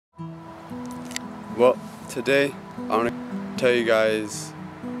Well, today I want to tell you guys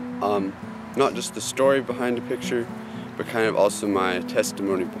not just the story behind the picture, but kind of also my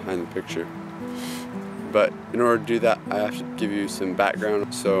testimony behind the picture. But in order to do that, I have to give you some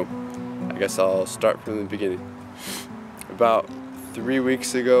background, so I guess I'll start from the beginning. About 3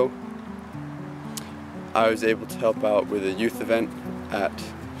 weeks ago, I was able to help out with a youth event at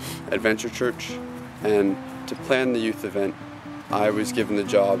Adventure Church, and to plan the youth event, I was given the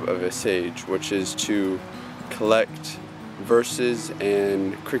job of a sage, which is to collect verses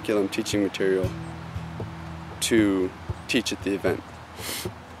and curriculum teaching material to teach at the event.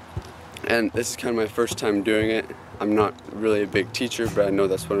 And this is kind of my first time doing it. I'm not really a big teacher, but I know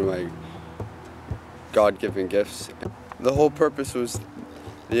that's one of my God-given gifts. The whole purpose was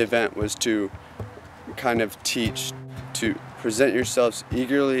the event was to kind of teach to present yourselves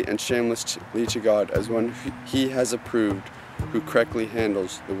eagerly and shamelessly to God as one He has approved, who correctly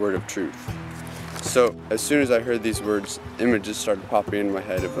handles the word of truth. So as soon as I heard these words, images started popping in my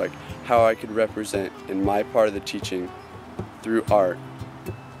head of like how I could represent in my part of the teaching through art.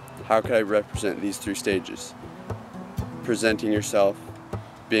 How could I represent these 3 stages? Presenting yourself,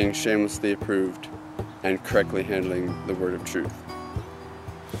 being shamelessly approved, and correctly handling the word of truth.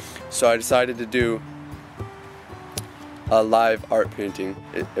 So I decided to do a live art painting.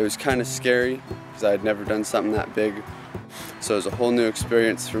 It was kind of scary because I had never done something that big. So it was a whole new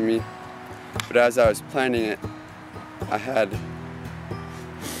experience for me. But as I was planning it, I had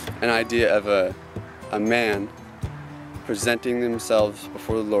an idea of a man presenting themselves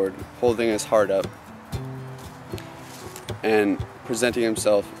before the Lord, holding his heart up, and presenting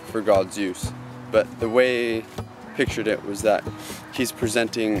himself for God's use. But the way I pictured it was that he's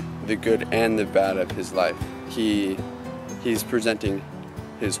presenting the good and the bad of his life. He's presenting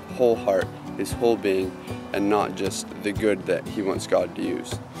his whole heart, his whole being, and not just the good that he wants God to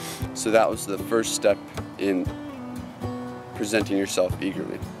use. So that was the first step in presenting yourself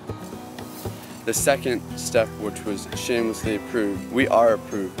eagerly. The second step, which was shamelessly approved, we are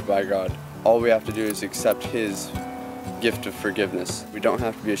approved by God. All we have to do is accept His gift of forgiveness. We don't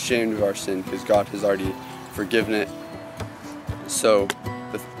have to be ashamed of our sin because God has already forgiven it. So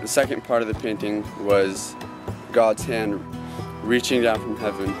the second part of the painting was God's hand reaching down from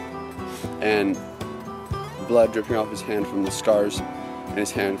heaven and blood dripping off his hand from the scars in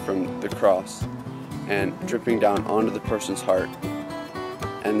his hand from the cross and dripping down onto the person's heart.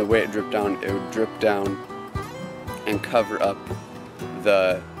 And the way it dripped down, it would drip down and cover up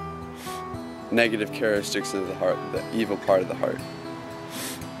the negative characteristics of the heart, the evil part of the heart.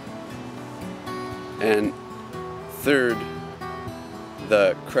 And third,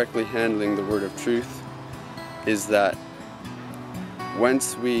 the correctly handling the word of truth is that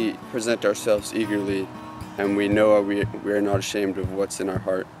once we present ourselves eagerly and we know we are not ashamed of what's in our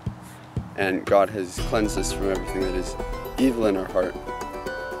heart, and God has cleansed us from everything that is evil in our heart,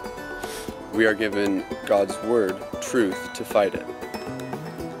 we are given God's word, truth, to fight it.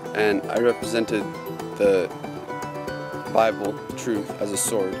 And I represented the Bible, truth, as a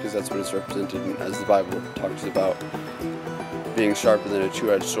sword, because that's what it's represented in, as the Bible talks about being sharper than a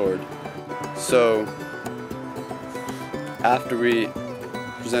 2-edged sword. So after we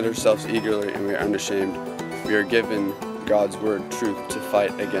present ourselves eagerly and we are unashamed, we are given God's word, truth, to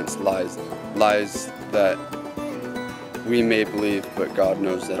fight against lies. Lies that we may believe, but God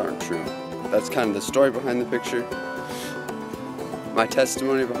knows that aren't true. That's kind of the story behind the picture. My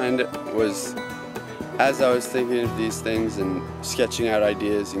testimony behind it was, as I was thinking of these things and sketching out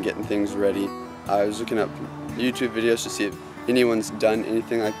ideas and getting things ready, I was looking up YouTube videos to see if anyone's done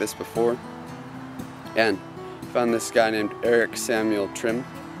anything like this before, and found this guy named Eric Samuel Trim,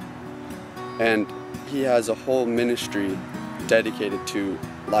 and he has a whole ministry dedicated to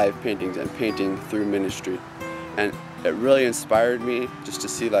live paintings and painting through ministry. And it really inspired me just to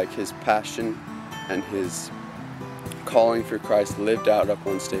see like his passion and his calling for Christ lived out up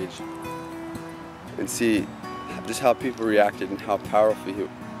on stage, and see just how people reacted and how powerful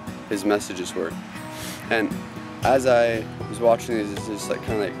his messages were. And as I was watching these, it's just like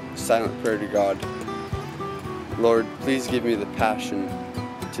kind of like silent prayer to God. Lord, please give me the passion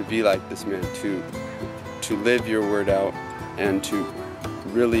to be like this man, to live your word out and to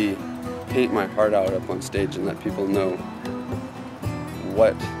really paint my heart out up on stage and let people know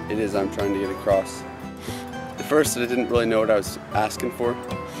what it is I'm trying to get across. At first I didn't really know what I was asking for.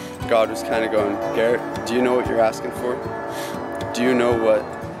 God was kind of going, Garrett, do you know what you're asking for? Do you know what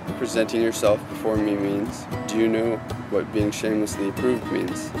presenting yourself before me means? Do you know what being shamelessly approved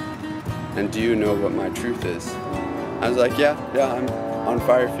means? And do you know what my truth is? I was like, yeah, I'm on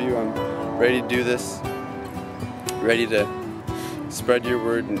fire for you. I'm ready to do this. Ready to spread your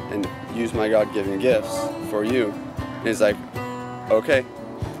word and use my God-given gifts for you. And he's like, okay,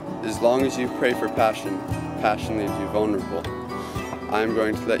 as long as you pray for passion, passionately be vulnerable, I'm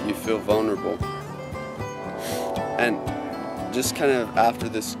going to let you feel vulnerable. And just kind of after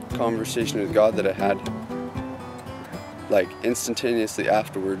this conversation with God that I had, like instantaneously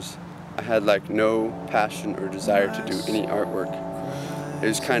afterwards, I had like no passion or desire to do any artwork. It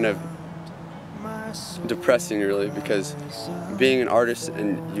was kind of depressing really, because being an artist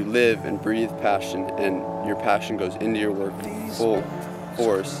and you live and breathe passion and your passion goes into your work full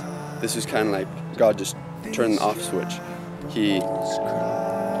force, this was kind of like God just turned the off switch. He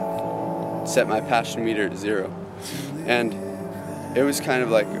set my passion meter at 0. And it was kind of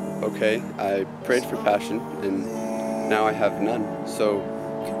like, okay, I prayed for passion and now I have none. So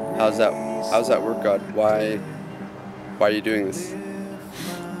how's that work, God? Why are you doing this?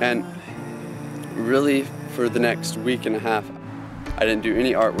 And really for the next week and a half, I didn't do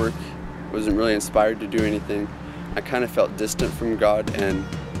any artwork, wasn't really inspired to do anything. I kind of felt distant from God, and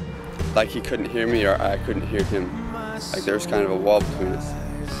like he couldn't hear me or I couldn't hear him. Like there was kind of a wall between us.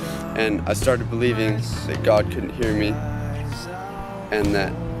 And I started believing that God couldn't hear me and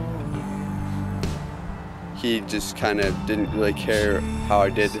that he just kind of didn't really care how I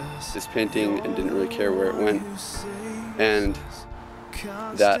did this painting and didn't really care where it went. And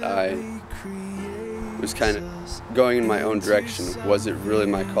that I was kind of going in my own direction. Was it really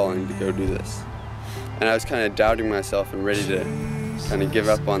my calling to go do this? And I was kind of doubting myself and ready to kind of give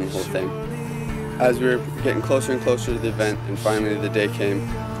up on the whole thing. As we were getting closer and closer to the event and finally the day came,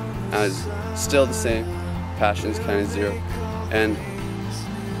 I was still the same, passion's kind of 0. And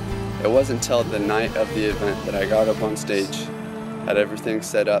it wasn't until the night of the event that I got up on stage, had everything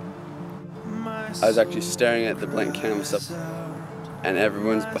set up. I was actually staring at the blank canvas up, and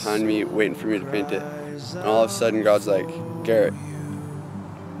everyone's behind me waiting for me to paint it. And all of a sudden God's like, Garrett,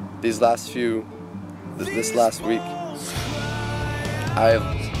 this last week, I have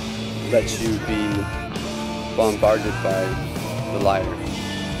let you be bombarded by the liar.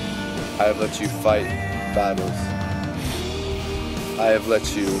 I have let you fight battles. I have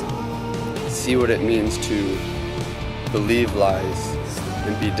let you see what it means to believe lies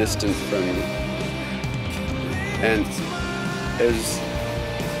and be distant from me. And it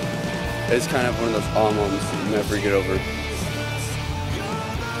was kind of one of those awe moments that you never get over.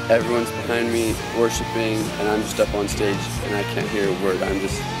 Everyone's behind me worshiping and I'm just up on stage and I can't hear a word. I'm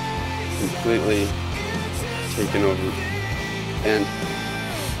just completely taken over. And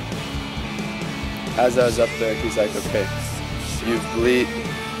as I was up there, he's like, okay,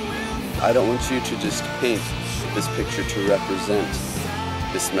 I don't want you to just paint this picture to represent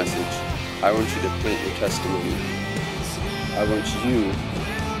this message. I want you to paint your testimony. I want you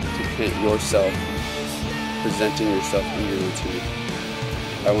to paint yourself, presenting yourself eagerly to me.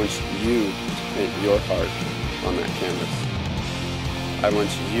 I want you to paint your heart on that canvas. I want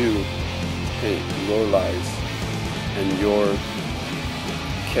you to paint your lives and your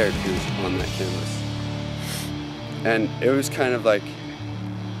characters on that canvas. And it was kind of like,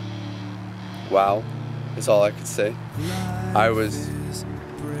 wow, is all I could say. I was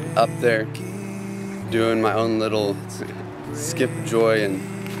up there doing my own little skip joy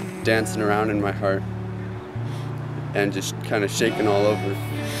and dancing around in my heart and just kind of shaking all over.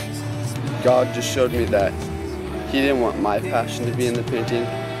 God just showed me that he didn't want my passion to be in the painting.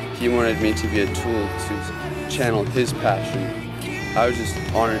 He wanted me to be a tool to channel his passion. I was just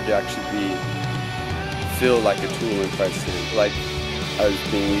honored to actually feel like a tool in Christ's hand, like I was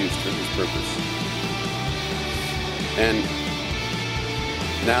being used for his purpose. And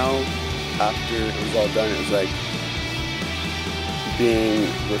now, after it was all done, it was like being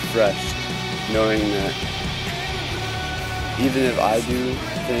refreshed, knowing that even if I do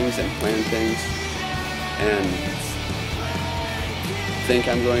things and plan things and think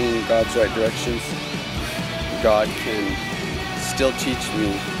I'm going in God's right direction, God can still teach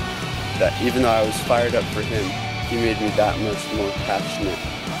me that even though I was fired up for him, he made me that much more passionate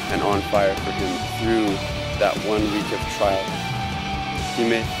and on fire for him through that 1 week of trial. He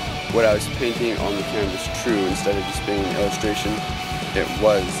made what I was painting on the canvas true instead of just being an illustration. It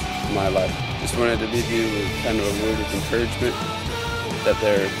was my life. Just wanted to leave you with kind of a word of encouragement that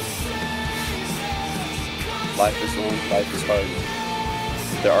life is long, life is hard.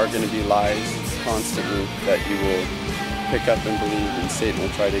 There are going to be lies constantly that you will pick up and believe, and Satan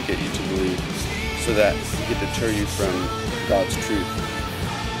will try to get you to believe so that he can deter you from God's truth.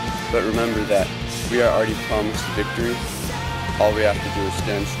 But remember that we are already promised victory. All we have to do is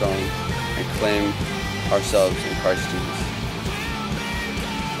stand strong and claim ourselves in Christ Jesus.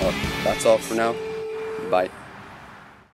 Well, that's all for now. Bye.